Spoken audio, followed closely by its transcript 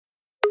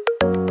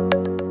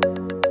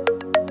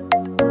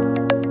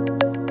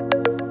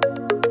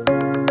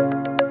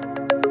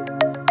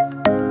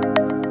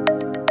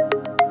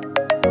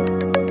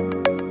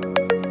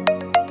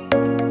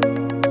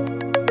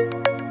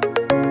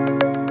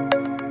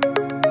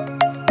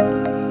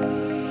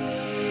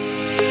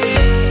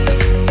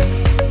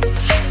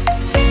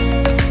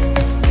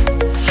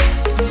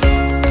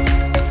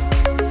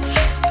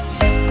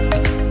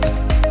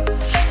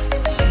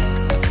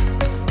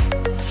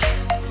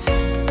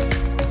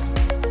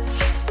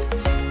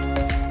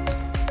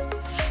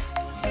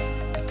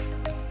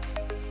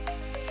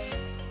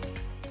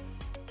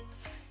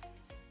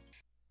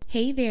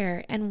Hey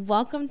there, and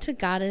welcome to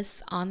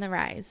Goddess on the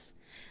Rise.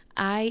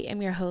 I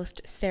am your host,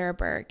 Sarah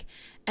Berg,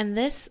 and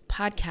this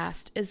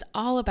podcast is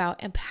all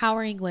about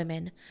empowering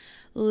women,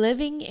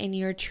 living in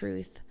your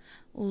truth,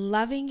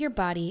 loving your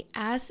body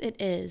as it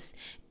is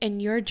in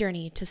your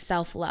journey to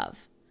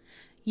self-love.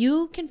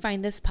 You can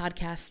find this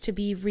podcast to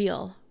be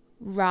real,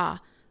 raw,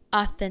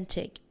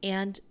 authentic,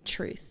 and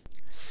truth.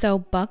 So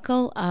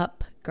buckle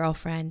up,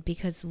 girlfriend,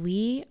 because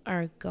we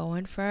are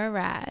going for a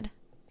ride.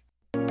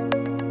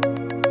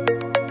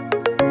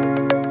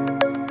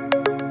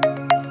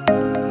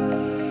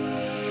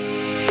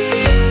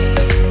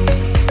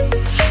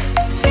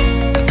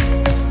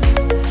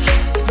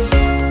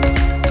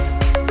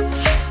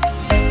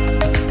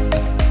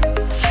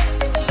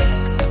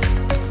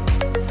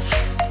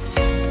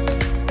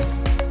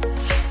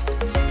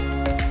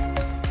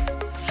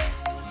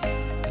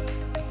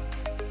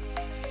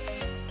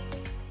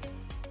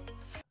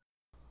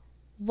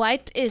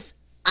 What is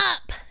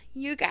up,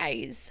 you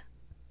guys?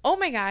 Oh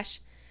my gosh.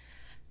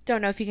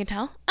 Don't know if you can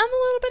tell. I'm a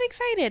little bit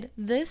excited.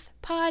 This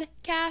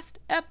podcast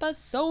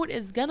episode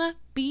is gonna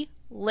be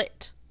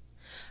lit.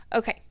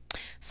 Okay,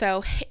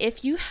 so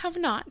if you have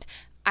not,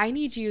 I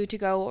need you to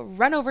go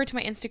run over to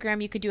my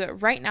Instagram. You could do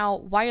it right now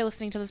while you're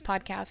listening to this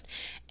podcast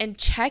and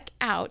check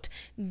out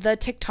the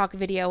TikTok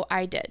video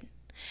I did.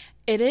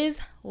 It is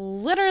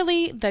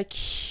literally the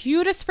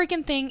cutest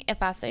freaking thing,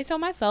 if I say so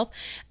myself.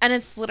 And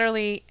it's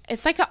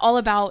like all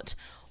about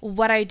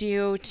what I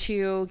do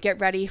to get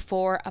ready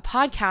for a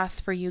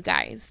podcast for you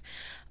guys.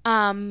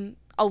 A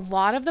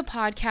lot of the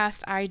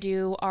podcasts I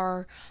do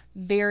are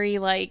very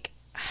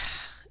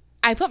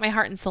I put my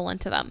heart and soul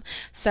into them.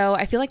 So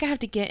I feel like I have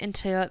to get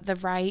into the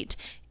right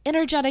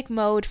energetic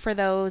mode for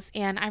those.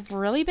 And I've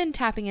really been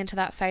tapping into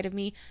that side of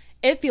me.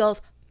 It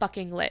feels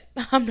fucking lit.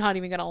 I'm not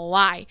even gonna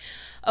lie.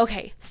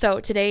 Okay, so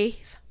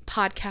today's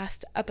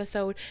podcast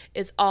episode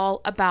is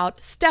all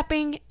about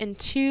stepping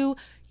into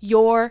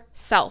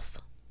yourself.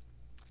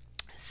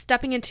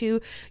 Stepping into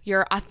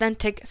your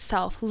authentic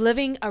self,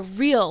 living a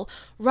real,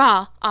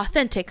 raw,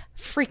 authentic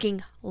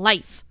freaking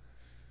life.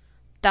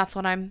 That's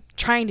what I'm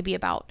trying to be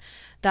about.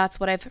 That's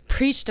what I've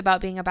preached about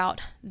being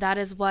about. That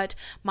is what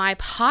my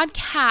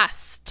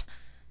podcast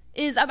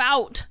is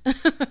about.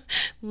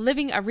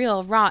 Living a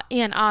real, raw,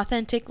 and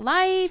authentic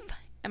life.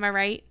 Am I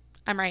right?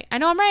 I'm right. I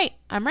know I'm right.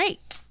 I'm right.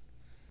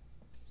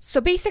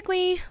 So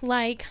basically,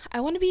 I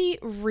want to be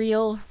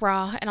real,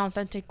 raw, and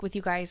authentic with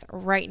you guys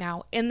right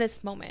now in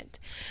this moment,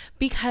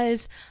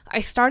 because I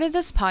started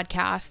this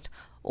podcast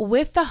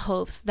with the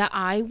hopes that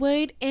I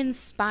would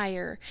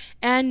inspire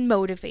and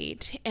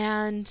motivate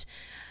and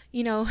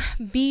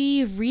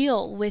be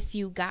real with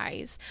you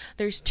guys.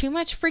 There's too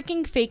much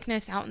freaking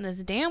fakeness out in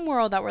this damn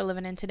world that we're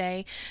living in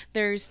today.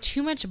 There's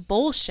too much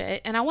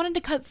bullshit, and I wanted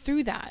to cut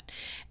through that.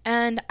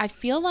 And I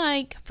feel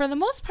like, for the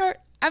most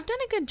part, I've done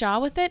a good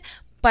job with it,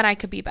 but I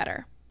could be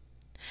better.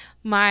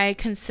 My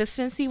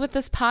consistency with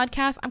this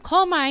podcast, I'm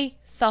calling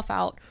myself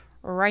out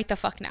right the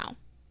fuck now.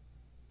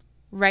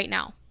 Right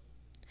now.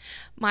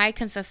 My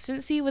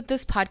consistency with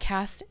this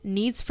podcast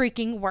needs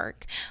freaking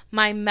work.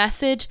 My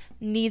message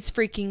needs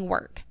freaking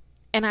work.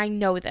 And I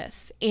know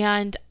this.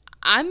 And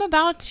I'm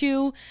about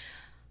to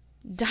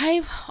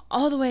dive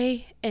all the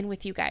way in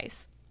with you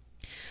guys.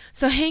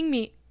 So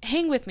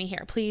hang with me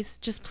here, please.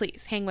 Just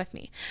please hang with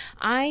me.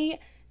 I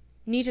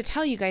need to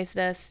tell you guys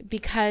this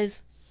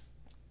because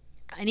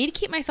I need to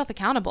keep myself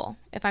accountable,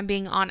 if I'm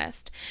being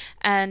honest.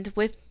 And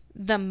with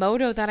the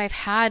motto that I've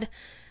had,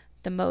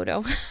 the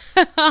motto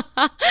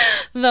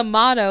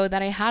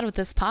that I had with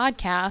this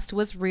podcast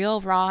was real,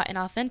 raw, and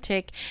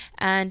authentic.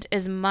 And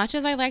as much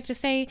as I like to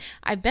say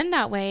I've been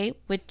that way,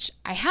 which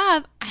I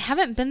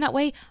haven't been that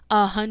way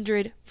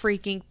 100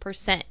 freaking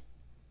 %.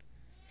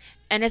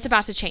 And it's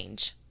about to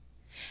change.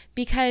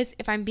 Because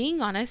if I'm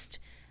being honest,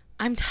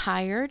 I'm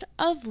tired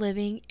of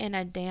living in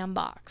a damn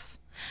box.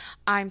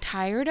 I'm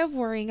tired of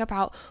worrying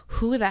about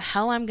who the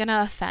hell I'm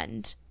gonna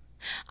offend.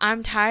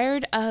 I'm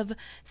tired of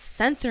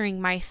censoring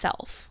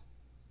myself.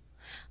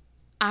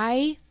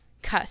 I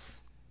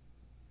cuss.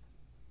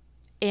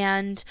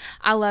 And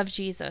I love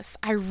Jesus.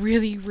 I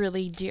really,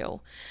 really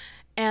do.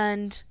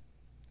 And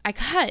I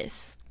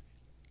cuss.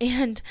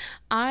 And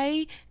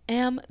I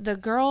am the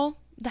girl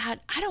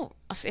that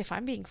if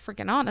I'm being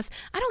freaking honest,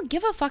 I don't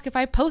give a fuck if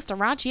I post a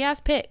raunchy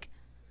ass pic.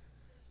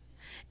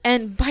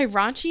 And by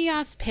raunchy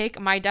ass pic,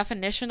 my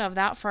definition of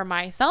that for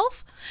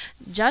myself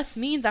just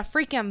means a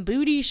freaking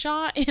booty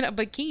shot in a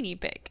bikini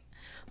pic.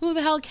 Who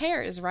the hell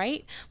cares,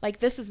 right?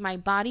 This is my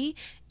body.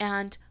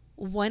 And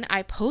when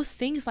I post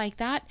things like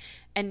that,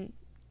 and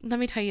let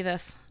me tell you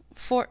this,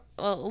 for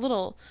a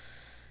little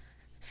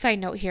side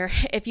note here,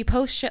 if you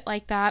post shit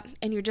like that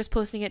and you're just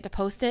posting it to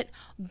post it,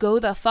 go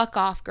the fuck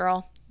off,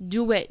 girl.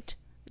 Do it.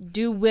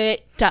 Do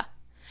it.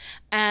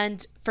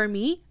 And for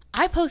me,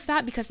 I post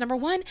that because number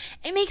one,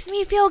 it makes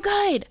me feel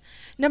good.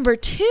 Number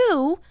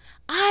two,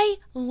 I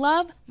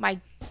love my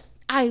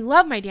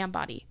damn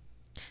body.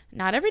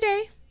 Not every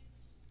day,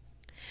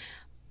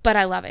 but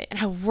I love it. And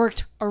I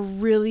worked a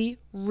really,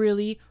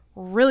 really,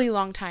 really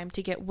long time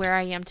to get where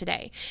I am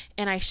today.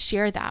 And I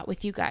share that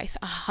with you guys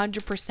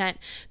 100%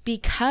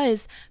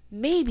 because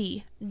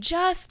maybe,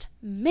 just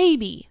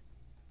maybe,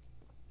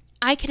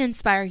 I can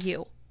inspire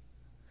you.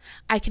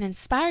 I can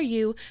inspire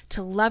you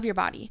to love your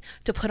body,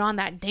 to put on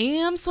that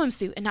damn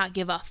swimsuit and not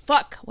give a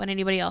fuck what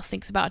anybody else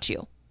thinks about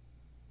you.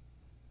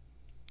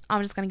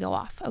 I'm just going to go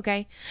off,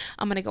 okay?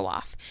 I'm going to go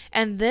off.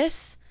 And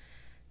this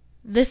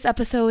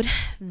episode,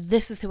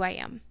 this is who I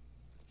am.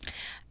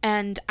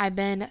 And I've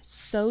been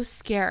so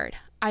scared.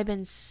 I've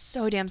been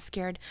so damn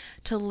scared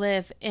to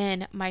live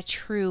in my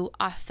true,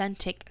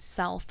 authentic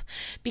self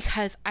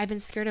because I've been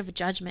scared of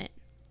judgment,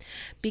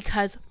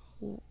 because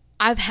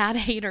I've had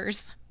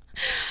haters.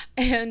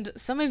 And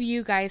some of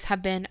you guys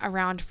have been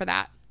around for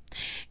that.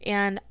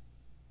 And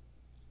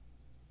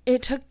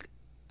it took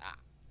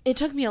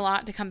me a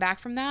lot to come back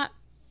from that.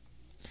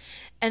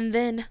 And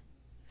then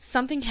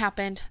something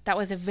happened that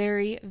was a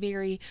very,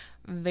 very,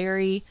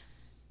 very,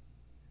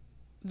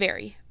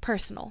 very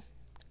personal.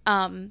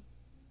 And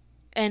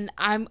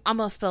I'm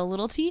gonna spill a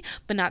little tea,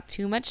 but not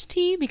too much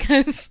tea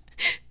because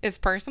it's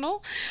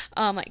personal.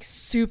 Like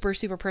super,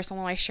 super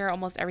personal. I share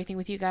almost everything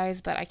with you guys,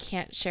 but I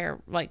can't share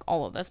like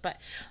all of this. But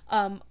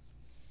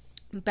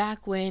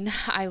back when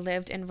I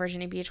lived in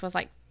Virginia Beach was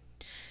like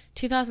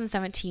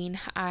 2017,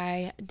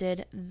 I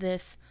did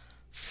this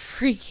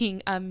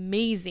freaking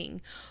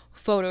amazing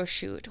photo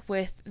shoot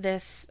with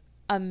this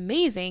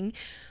amazing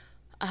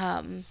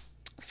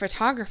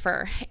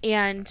photographer,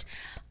 and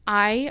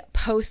I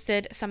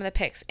posted some of the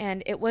pics,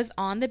 and it was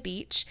on the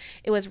beach.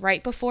 It was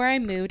right before I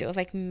moved. It was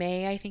like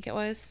May, I think it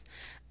was.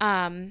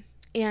 And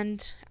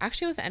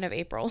actually it was the end of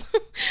April.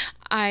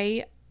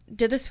 I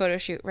did this photo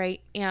shoot,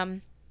 right?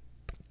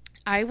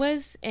 I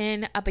was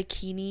in a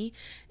bikini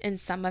in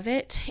some of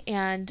it,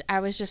 and I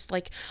was just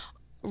like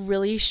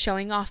really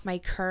showing off my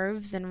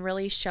curves and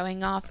really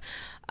showing off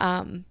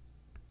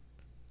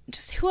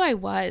just who I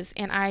was.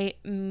 And I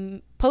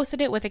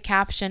posted it with a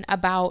caption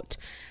about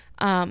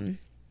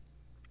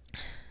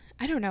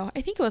I don't know.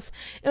 I think it was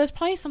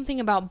probably something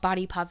about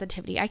body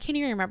positivity. I can't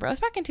even remember. It was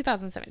back in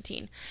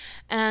 2017.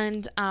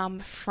 And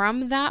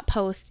from that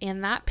post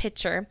and that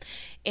picture,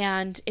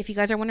 and if you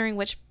guys are wondering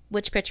which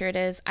picture it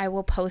is, I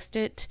will post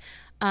it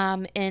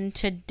in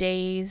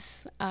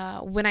today's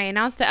when I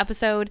announce the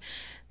episode.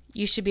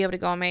 You should be able to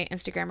go on my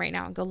Instagram right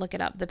now and go look it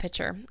up, the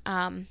picture.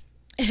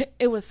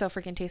 It was so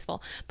freaking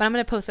tasteful. But I'm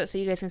going to post it so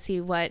you guys can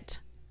see what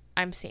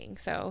I'm seeing,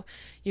 so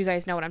you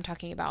guys know what I'm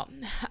talking about.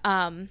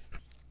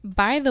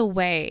 By the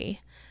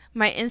way,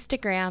 my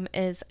Instagram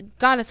is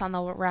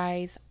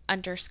goddessontherise_.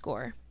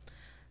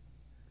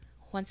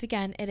 Once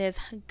again, it is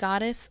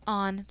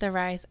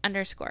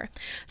goddessontherise_.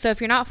 So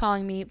if you're not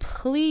following me,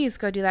 please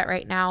go do that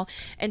right now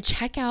and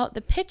check out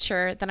the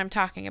picture that I'm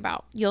talking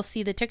about. You'll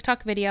see the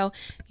TikTok video.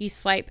 You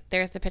swipe,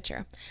 there's the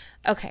picture.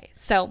 Okay,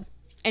 so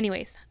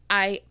anyways,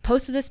 I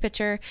posted this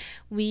picture.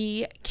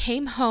 We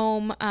came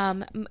home.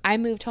 I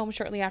moved home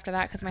shortly after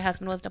that because my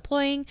husband was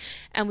deploying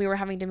and we were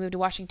having to move to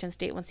Washington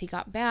State once he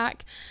got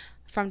back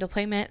from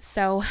deployment.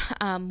 So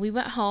we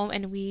went home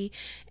and we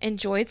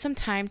enjoyed some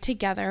time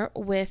together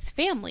with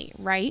family,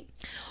 right?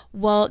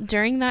 Well,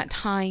 during that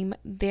time,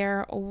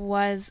 there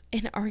was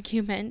an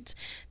argument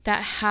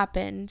that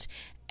happened,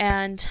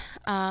 and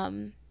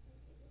I'm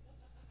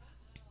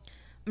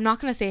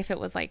not going to say if it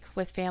was like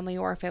with family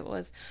or if it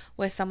was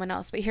with someone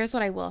else, but here's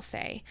what I will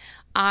say.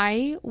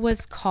 I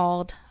was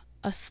called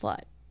a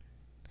slut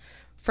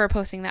for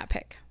posting that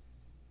pic,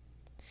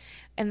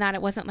 and that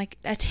it wasn't like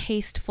a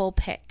tasteful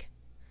pic.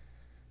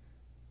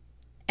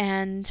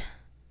 And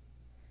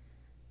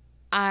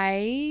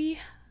I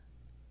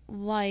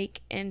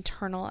like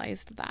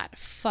internalized that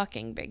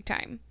fucking big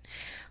time.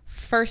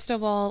 First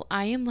of all,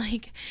 I'm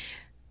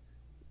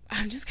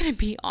just going to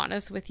be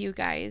honest with you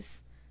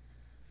guys.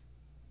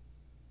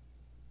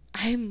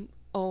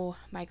 Oh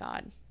my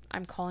God,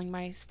 I'm calling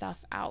my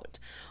stuff out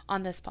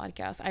on this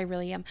podcast. I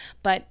really am.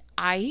 But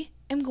I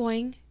am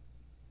going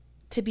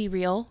to be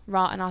real,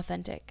 raw, and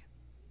authentic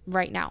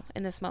right now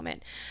in this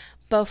moment.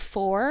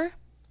 Before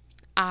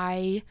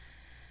I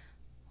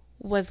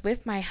was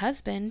with my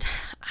husband,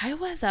 I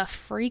was a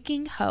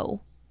freaking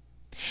hoe.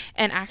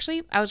 And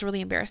actually, I was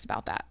really embarrassed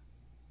about that.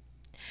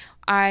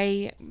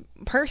 I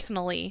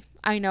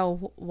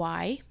know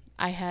why.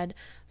 I had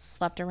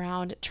slept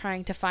around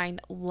trying to find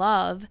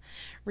love,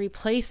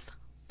 replace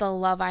the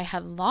love I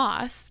had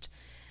lost.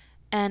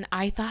 And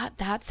I thought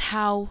that's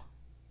how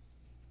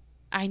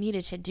I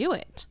needed to do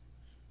it.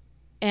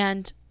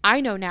 And I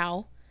know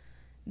now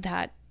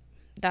that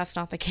that's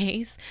not the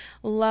case.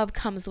 Love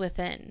comes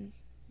within,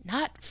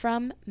 not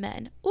from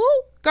men.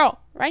 Ooh, girl,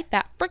 write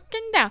that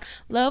freaking down.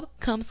 Love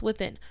comes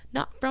within,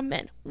 not from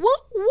men.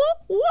 What?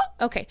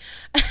 Okay.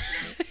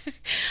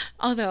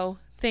 Although,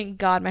 thank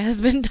God my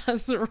husband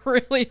does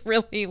really,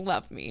 really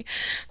love me.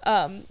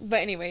 But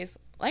anyways,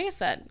 like I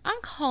said,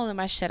 I'm calling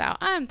my shit out.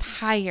 I'm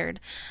tired.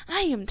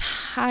 I am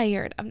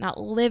tired of not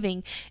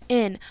living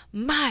in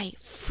my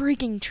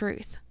freaking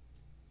truth.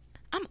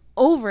 I'm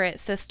over it,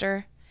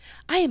 sister.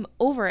 I am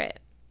over it.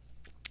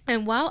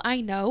 And while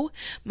I know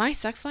my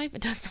sex life,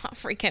 it does not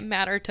freaking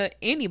matter to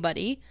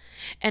anybody,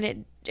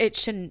 and it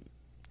shouldn't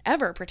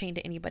ever pertain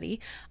to anybody,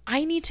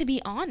 I need to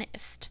be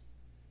honest.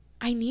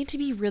 I need to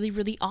be really,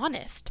 really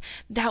honest.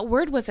 That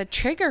word was a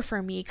trigger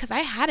for me because I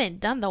hadn't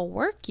done the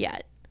work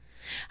yet.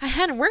 I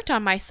hadn't worked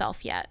on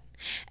myself yet.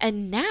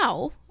 And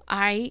now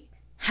I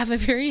have a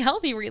very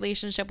healthy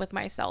relationship with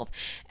myself.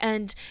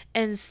 And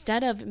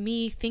instead of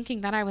me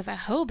thinking that I was a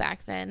hoe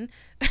back then,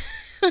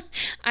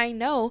 I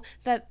know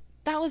that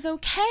that was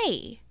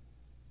okay.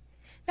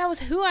 That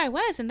was who I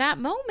was in that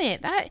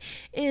moment. That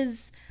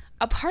is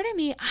a part of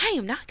me I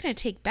am not going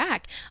to take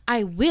back.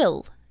 I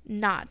will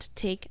not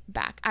take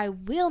back. I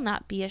will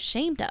not be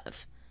ashamed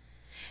of,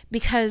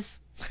 because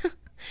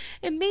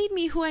it made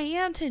me who I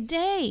am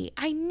today.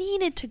 I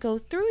needed to go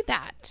through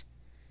that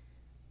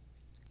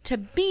to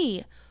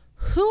be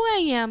who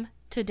I am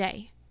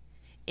today,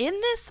 in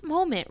this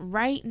moment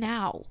right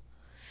now,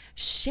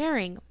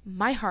 sharing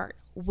my heart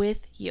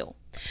with you.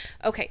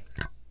 Okay,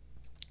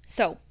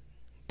 so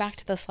back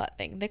to the slut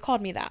thing. They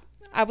called me that.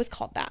 I was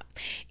called that.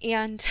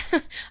 And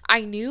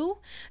I knew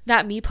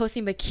that me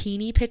posting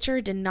bikini picture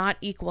did not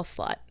equal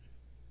slut.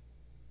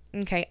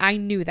 Okay, I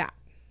knew that.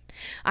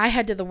 I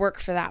had to do the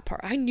work for that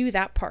part. I knew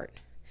that part.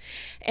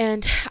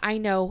 And I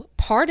know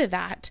part of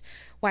that,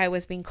 why I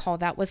was being called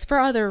that, was for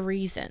other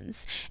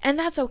reasons. And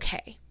that's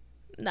okay.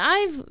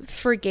 I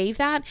forgave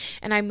that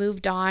and I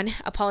moved on.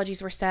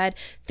 Apologies were said.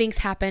 Things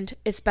happened.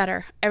 It's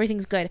better.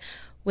 Everything's good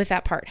with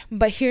that part.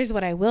 But here's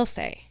what I will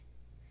say.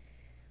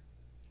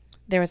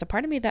 There was a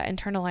part of me that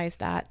internalized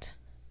that,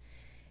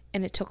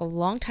 and it took a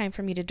long time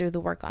for me to do the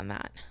work on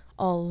that.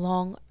 A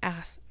long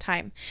ass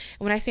time.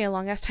 And when I say a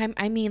long ass time,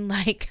 I mean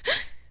like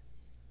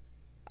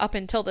up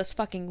until this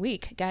fucking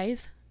week,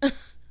 guys.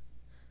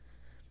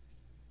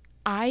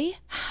 I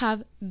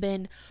have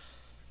been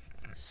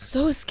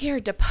so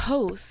scared to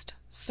post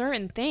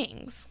certain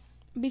things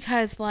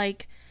because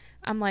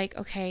I'm like,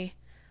 okay,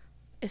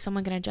 is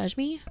someone going to judge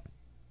me?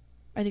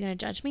 Are they going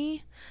to judge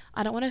me?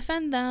 I don't want to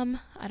offend them.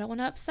 I don't want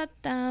to upset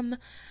them.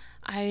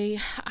 I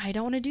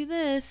don't want to do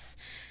this.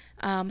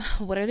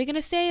 What are they going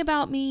to say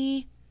about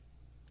me?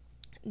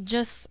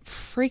 Just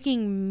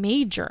freaking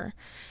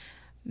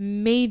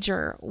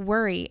major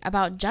worry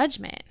about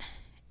judgment.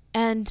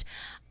 And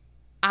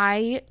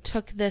I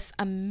took this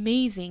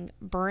amazing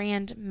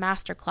brand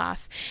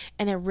masterclass,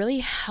 and it really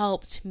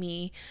helped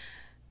me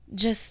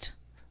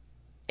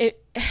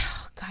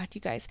oh God, you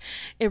guys,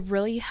 it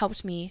really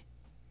helped me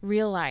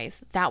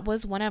realize that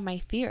was one of my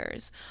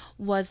fears,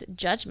 was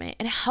judgment,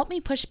 and it helped me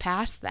push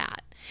past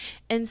that.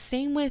 And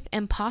same with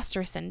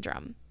imposter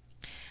syndrome.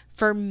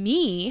 For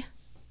me,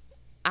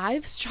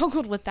 I've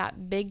struggled with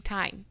that big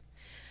time.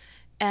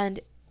 And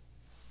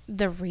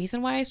the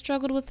reason why I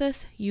struggled with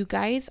this, you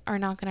guys are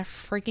not going to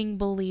freaking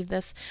believe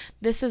this.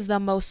 This is the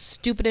most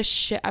stupidest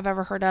shit I've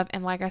ever heard of.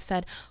 And like I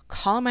said,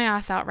 calling my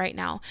ass out right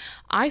now.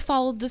 I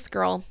followed this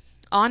girl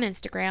on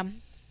Instagram,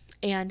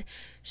 and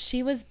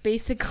she was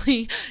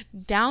basically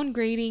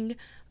downgrading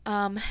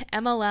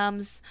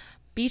MLMs,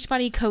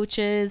 Beachbody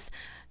coaches,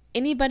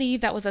 anybody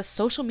that was a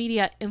social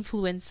media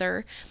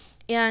influencer.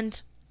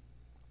 And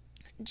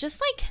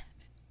just like,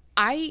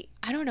 I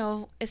don't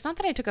know, it's not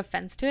that I took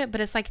offense to it, but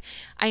it's like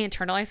I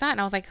internalized that,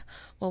 and I was like,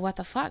 well, what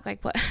the fuck?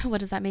 Like, what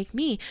does that make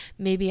me?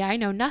 Maybe I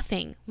know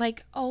nothing.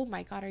 Like, oh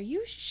my God, are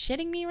you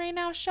shitting me right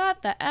now?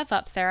 Shut the F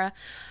up, Sarah.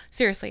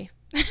 Seriously.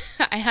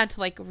 I had to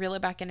like reel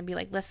it back in and be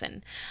like,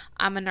 listen,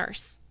 I'm a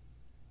nurse.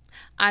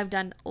 I've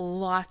done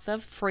lots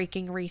of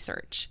freaking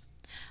research.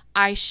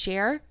 I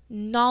share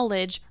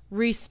knowledge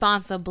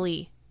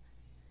responsibly.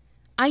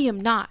 I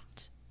am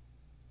not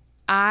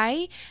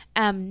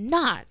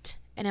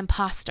an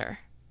imposter.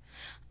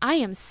 I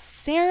am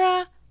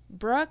Sarah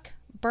Brooke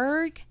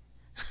Berg.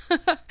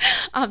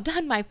 I've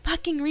done my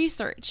fucking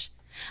research.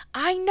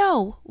 I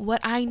know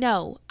what I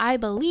know. I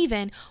believe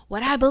in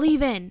what I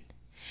believe in.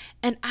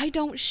 And I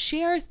don't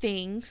share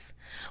things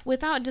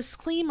without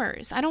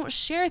disclaimers. I don't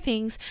share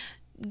things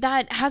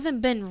that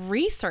hasn't been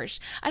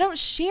researched. I don't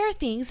share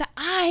things that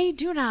I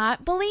do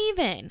not believe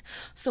in.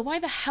 So why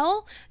the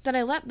hell did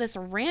I let this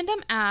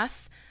random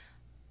ass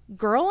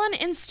girl on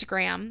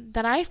Instagram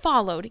that I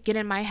followed get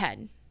in my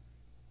head?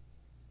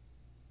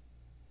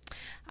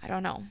 I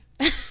don't know.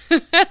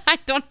 I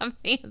don't have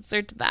the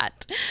answer to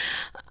that.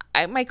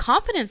 My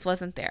confidence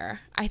wasn't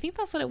there. I think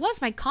that's what it was.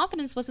 My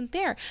confidence wasn't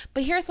there.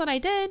 But here's what I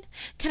did.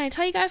 Can I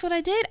tell you guys what I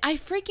did? I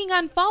freaking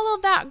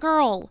unfollowed that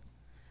girl.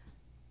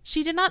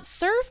 She did not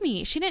serve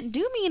me. She didn't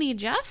do me any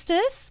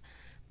justice.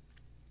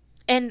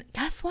 And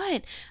guess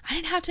what? I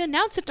didn't have to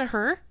announce it to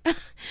her.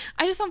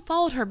 I just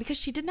unfollowed her because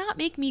she did not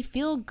make me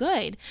feel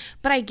good.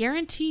 But I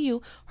guarantee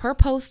you her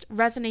posts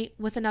resonate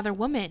with another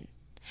woman.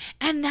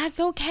 And that's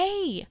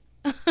okay.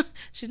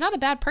 She's not a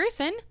bad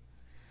person.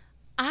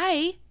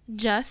 I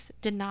just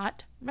did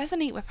not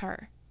resonate with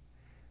her.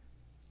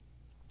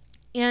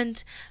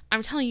 And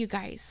I'm telling you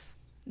guys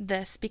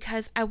this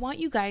because I want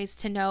you guys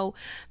to know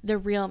the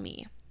real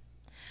me.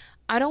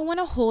 I don't want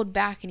to hold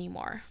back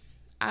anymore.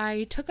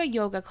 I took a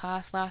yoga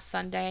class last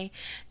Sunday,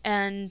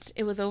 and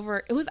it was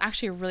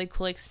actually a really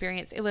cool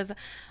experience. It was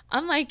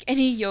unlike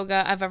any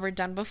yoga I've ever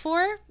done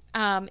before.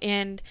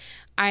 And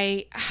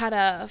I had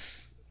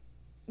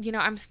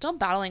I'm still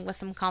battling with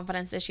some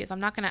confidence issues. I'm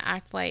not going to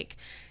act like,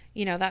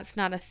 that's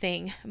not a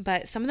thing,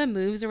 but some of the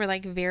moves were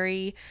like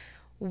very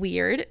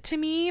weird to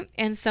me.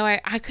 And so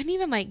I couldn't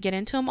even like get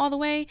into them all the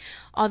way,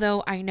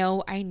 although I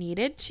know I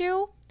needed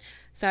to.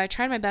 So I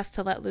tried my best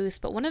to let loose.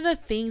 But one of the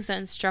things the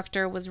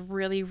instructor was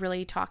really,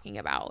 really talking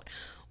about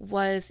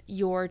was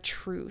your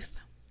truth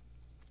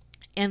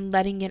and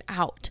letting it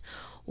out.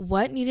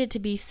 What needed to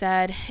be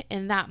said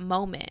in that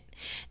moment.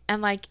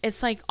 And like,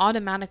 it's like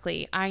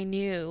automatically I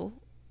knew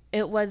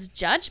it was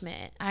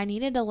judgment. I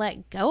needed to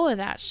let go of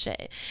that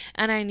shit.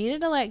 And I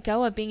needed to let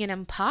go of being an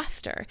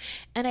imposter.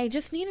 And I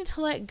just needed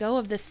to let go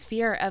of this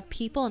fear of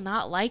people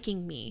not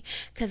liking me,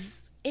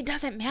 because it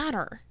doesn't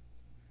matter.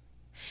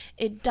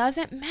 It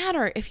doesn't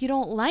matter if you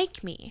don't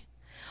like me.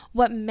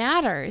 What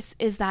matters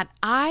is that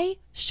I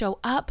show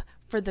up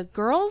for the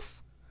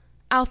girls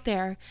out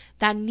there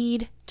that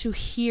need to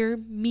hear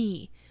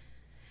me,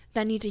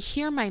 that need to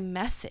hear my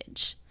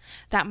message,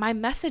 that my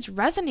message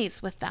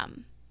resonates with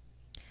them.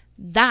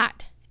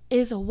 That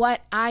is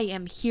what I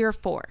am here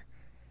for.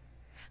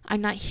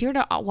 I'm not here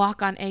to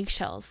walk on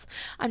eggshells.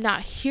 I'm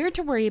not here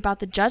to worry about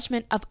the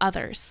judgment of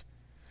others.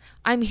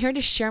 I'm here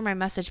to share my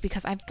message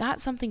because I've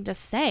got something to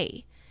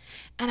say.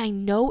 And I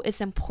know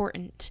it's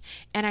important.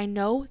 And I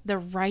know the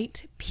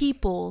right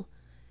people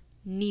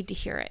need to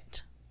hear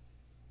it.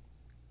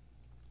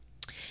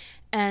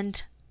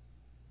 And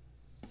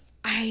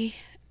I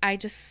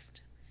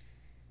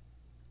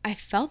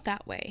felt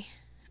that way.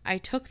 I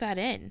took that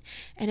in,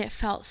 and it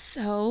felt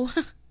so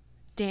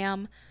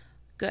damn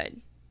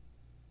good.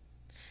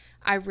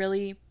 I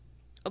really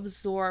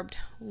absorbed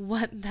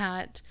what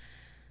that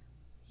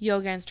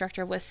yoga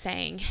instructor was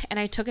saying, and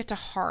I took it to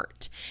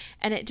heart,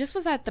 and it just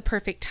was at the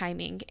perfect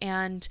timing.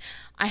 And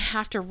I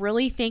have to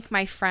really thank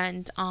my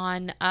friend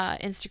on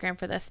Instagram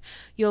for this,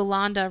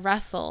 Yolanda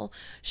Russell.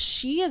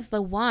 She is the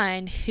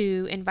one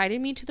who invited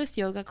me to this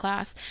yoga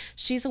class.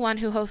 She's the one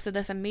who hosted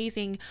this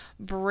amazing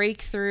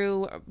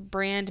breakthrough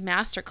brand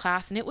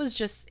masterclass, and it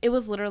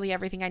was literally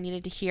everything I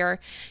needed to hear.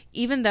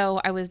 Even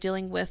though I was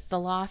dealing with the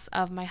loss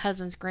of my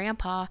husband's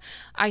grandpa,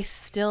 I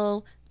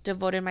still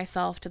devoted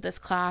myself to this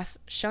class,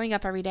 showing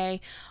up every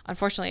day.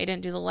 Unfortunately, I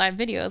didn't do the live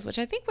videos, which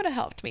I think would have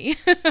helped me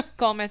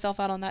call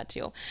myself out on that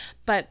too.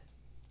 But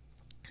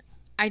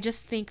I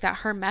just think that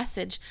her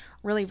message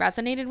really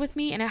resonated with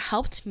me, and it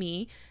helped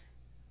me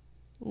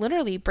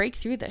literally break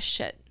through this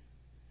shit.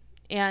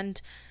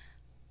 And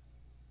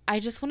I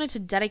just wanted to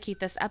dedicate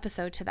this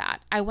episode to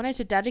that. I wanted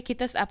to dedicate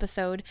this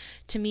episode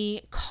to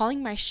me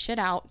calling my shit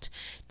out,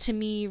 to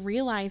me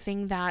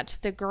realizing that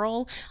the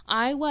girl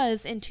I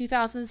was in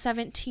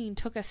 2017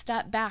 took a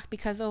step back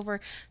because over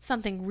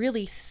something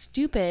really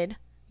stupid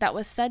that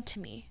was said to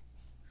me.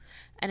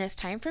 And it's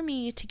time for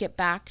me to get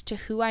back to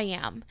who I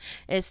am.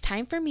 It's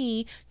time for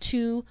me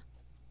to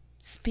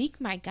speak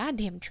my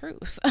goddamn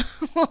truth.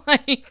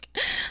 Like,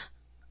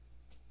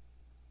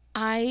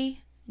 I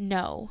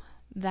know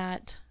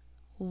that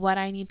what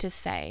I need to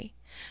say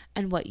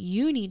and what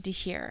you need to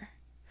hear,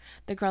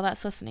 the girl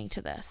that's listening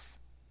to this,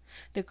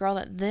 the girl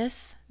that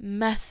this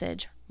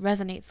message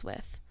resonates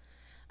with,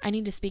 I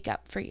need to speak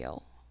up for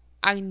you.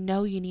 I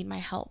know you need my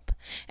help,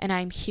 and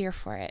I'm here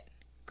for it.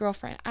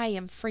 Girlfriend, I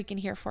am freaking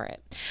here for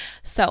it.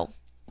 So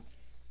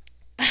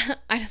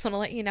I just want to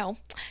let you know,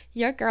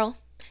 your girl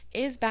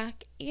is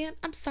back, and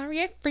I'm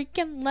sorry I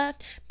freaking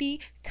left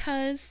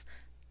because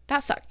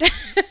that sucked.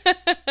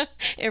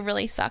 It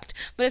really sucked.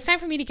 But it's time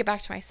for me to get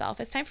back to myself.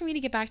 It's time for me to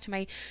get back to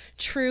my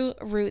true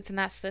roots. And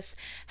that's this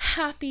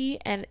happy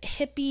and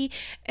hippie.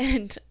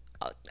 And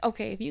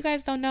okay, if you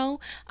guys don't know,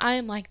 I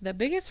am like the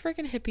biggest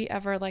freaking hippie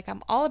ever. Like,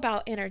 I'm all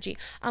about energy.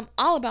 I'm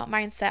all about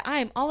mindset. I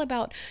am all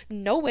about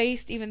no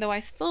waste, even though I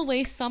still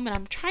waste some, and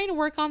I'm trying to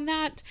work on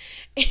that.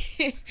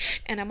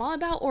 And I'm all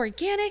about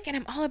organic, and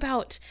I'm all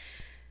about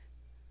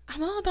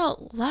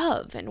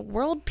love and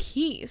world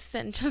peace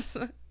and just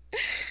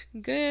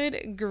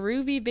good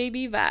groovy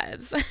baby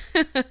vibes.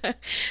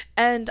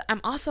 And I'm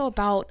also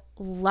about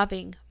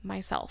loving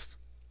myself.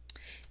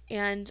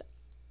 And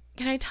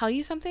can I tell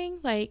you something?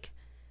 Like,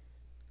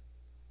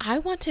 I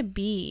want to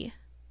be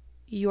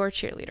your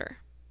cheerleader.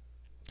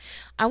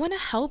 I want to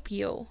help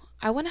you.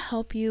 I want to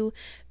help you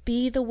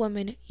be the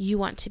woman you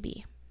want to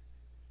be.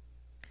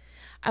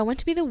 I want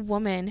to be the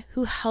woman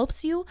who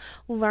helps you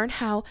learn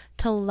how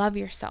to love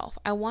yourself.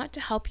 I want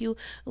to help you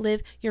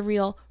live your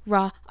real,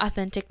 raw,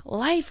 authentic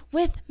life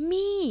with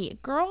me,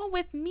 girl,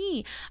 with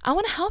me. I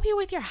want to help you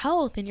with your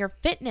health and your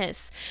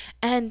fitness.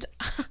 And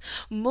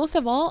most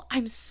of all,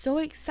 I'm so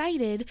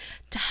excited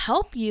to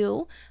help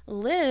you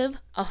live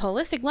a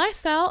holistic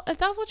lifestyle if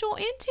that's what you're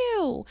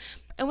into.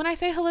 And when I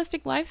say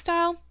holistic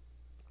lifestyle,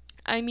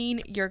 I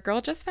mean, your girl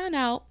just found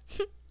out.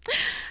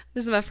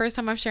 This is my first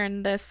time I'm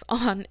sharing this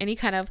on any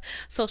kind of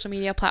social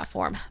media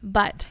platform,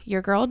 but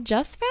your girl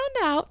just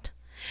found out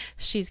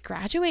she's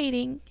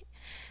graduating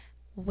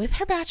with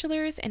her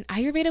bachelor's in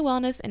Ayurveda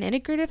wellness and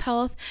integrative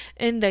health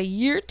in the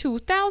year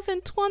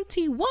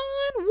 2021.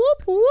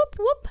 Whoop, whoop,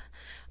 whoop.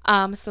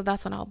 So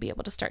that's when I'll be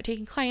able to start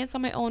taking clients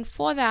on my own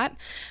for that.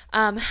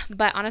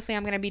 But honestly,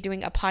 I'm going to be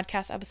doing a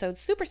podcast episode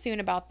super soon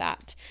about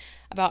that,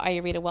 about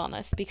Ayurveda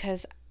wellness,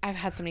 because I've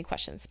had so many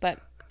questions. But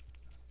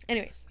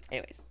anyways,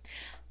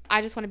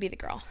 I just want to be the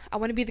girl. I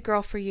want to be the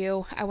girl for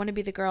you. I want to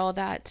be the girl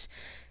that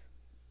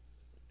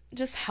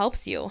just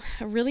helps you,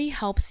 really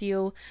helps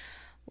you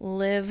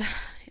live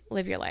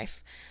your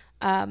life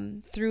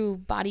through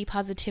body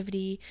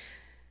positivity.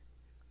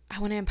 I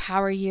want to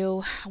empower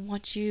you. I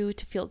want you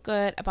to feel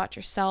good about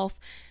yourself,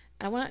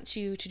 and I want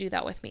you to do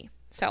that with me.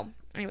 So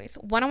anyways,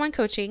 one-on-one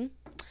coaching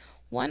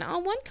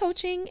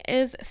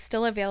is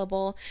still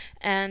available.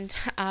 And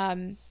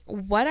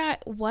what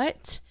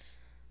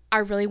I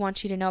really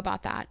want you to know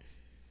about that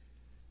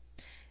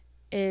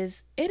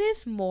is it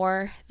is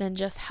more than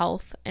just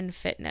health and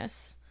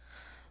fitness.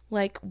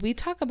 Like, we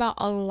talk about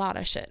a lot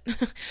of shit.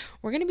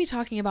 We're going to be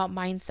talking about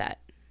mindset.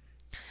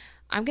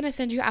 I'm going to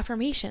send you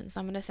affirmations.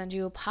 I'm going to send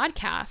you a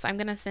podcast. I'm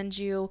going to send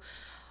you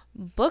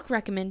book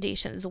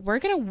recommendations. We're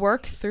going to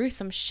work through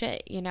some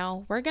shit, you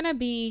know. We're going to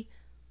be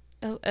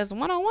as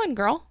one-on-one,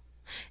 girl.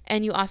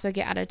 And you also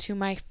get added to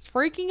my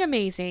freaking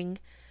amazing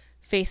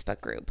Facebook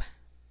group.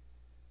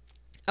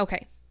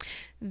 Okay.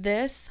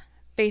 This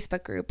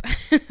Facebook group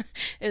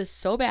is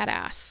so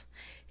badass.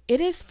 It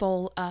is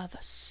full of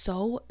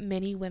so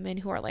many women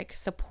who are like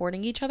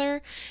supporting each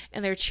other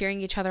and they're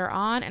cheering each other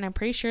on. And I'm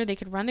pretty sure they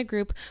could run the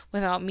group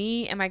without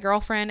me and my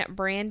girlfriend,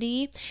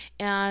 Brandy,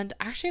 and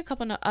actually a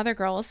couple of other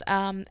girls,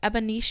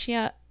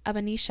 Abanisha,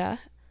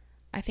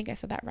 I think I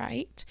said that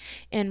right,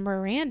 and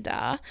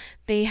Miranda.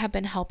 They have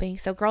been helping.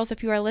 So girls,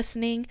 if you are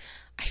listening,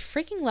 I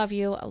freaking love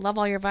you. I love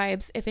all your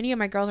vibes. If any of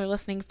my girls are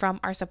listening from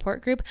our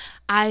support group,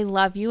 I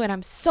love you and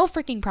I'm so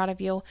freaking proud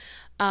of you.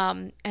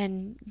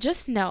 And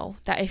just know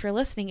that if you're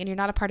listening and you're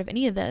not a part of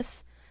any of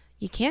this,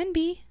 you can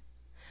be,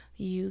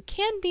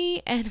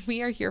 and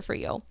we are here for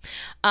you.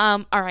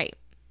 All right.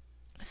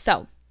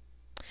 So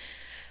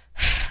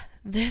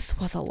this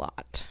was a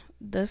lot.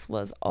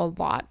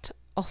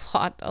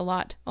 A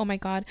lot. Oh my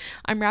God.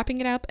 I'm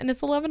wrapping it up and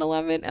it's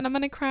 11:11 and I'm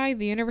going to cry.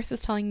 The universe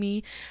is telling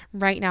me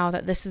right now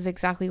that this is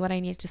exactly what I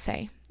need to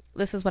say.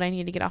 This is what I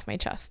need to get off my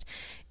chest.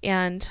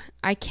 And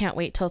I can't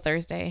wait till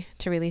Thursday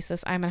to release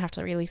this. I'm going to have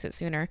to release it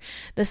sooner.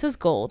 This is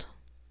gold.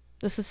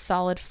 This is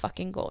solid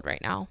fucking gold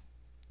right now.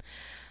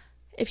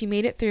 If you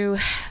made it through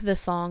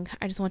this song,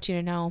 I just want you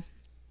to know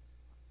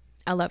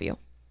I love you.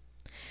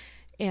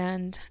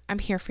 And I'm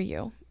here for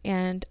you.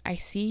 And I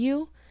see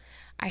you.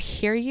 I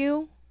hear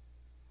you.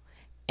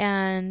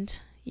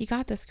 And you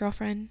got this,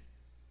 girlfriend.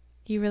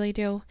 You really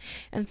do.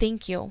 And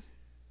thank you.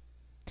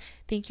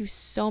 Thank you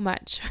so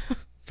much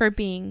for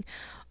being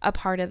a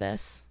part of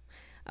this,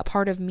 a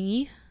part of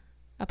me,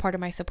 a part of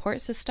my support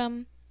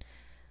system.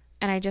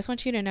 And I just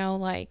want you to know,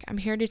 like, I'm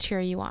here to cheer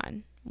you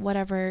on,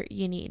 whatever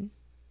you need.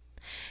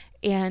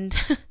 And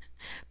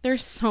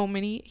there's so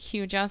many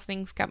huge ass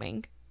things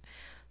coming.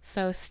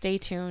 So stay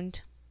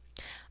tuned.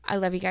 I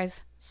love you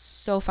guys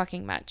so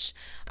fucking much.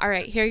 All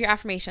right, here are your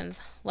affirmations.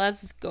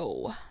 Let's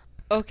go.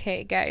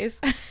 Okay, guys.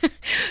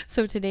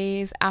 So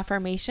today's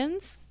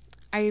affirmations,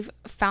 I've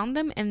found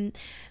them and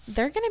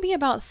they're going to be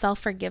about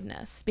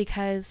self-forgiveness,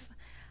 because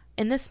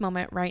in this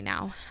moment right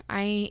now,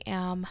 I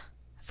am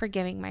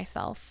forgiving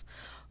myself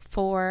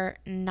for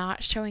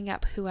not showing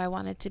up who I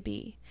wanted to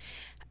be.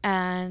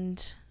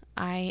 And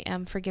I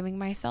am forgiving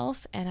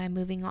myself and I'm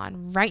moving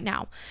on right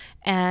now.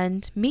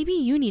 And maybe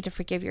you need to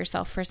forgive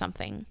yourself for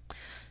something.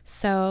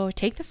 So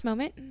take this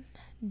moment,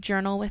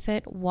 journal with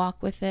it,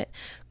 walk with it,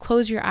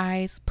 close your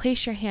eyes,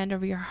 place your hand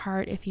over your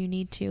heart if you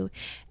need to,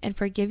 and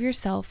forgive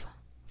yourself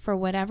for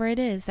whatever it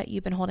is that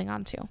you've been holding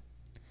on to.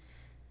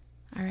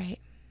 All right.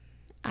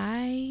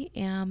 I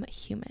am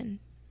human.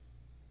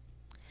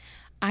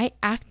 I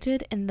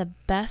acted in the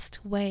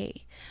best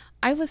way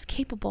I was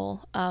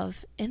capable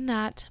of in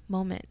that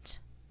moment.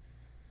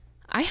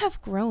 I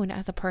have grown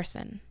as a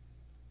person.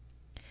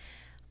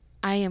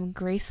 I am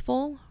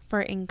graceful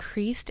for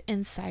increased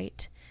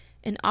insight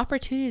and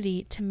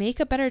opportunity to make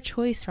a better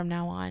choice from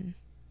now on.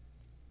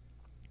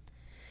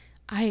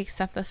 I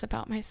accept this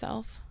about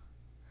myself.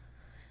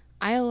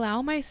 I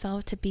allow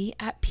myself to be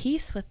at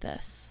peace with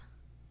this.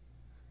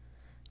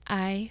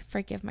 I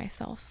forgive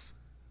myself.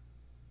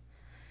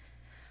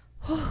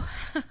 I'm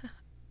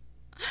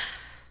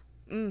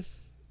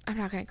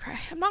not going to cry.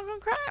 I'm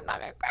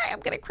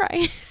going to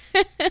cry.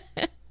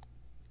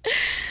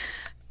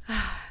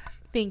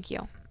 Thank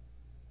you.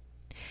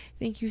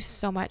 Thank you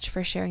so much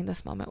for sharing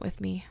this moment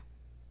with me.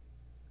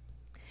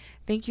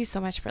 Thank you so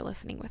much for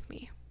listening with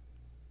me.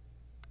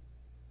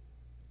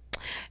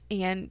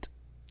 And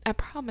I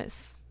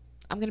promise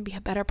I'm going to be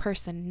a better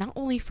person, not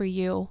only for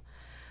you,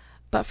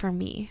 but for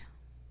me.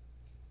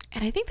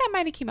 And I think that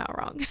might have came out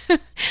wrong.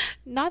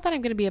 Not that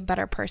I'm going to be a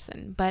better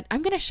person, but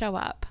I'm going to show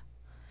up.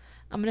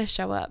 I'm going to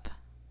show up.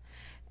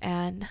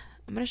 And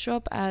I'm going to show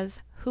up as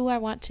who I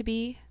want to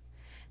be.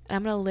 And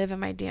I'm going to live in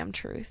my damn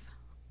truth.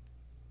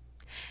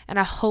 And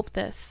I hope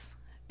this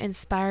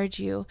inspired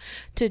you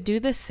to do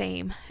the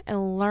same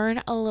and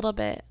learn a little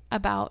bit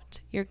about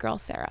your girl,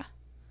 Sarah.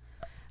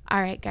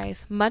 All right,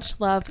 guys, much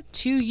love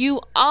to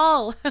you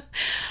all.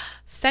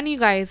 Send you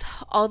guys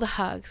all the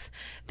hugs,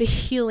 the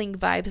healing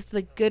vibes,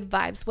 the good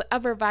vibes,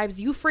 whatever vibes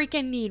you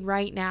freaking need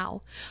right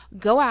now.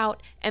 Go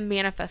out and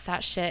manifest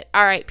that shit.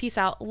 All right, peace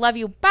out. Love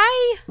you.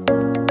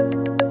 Bye.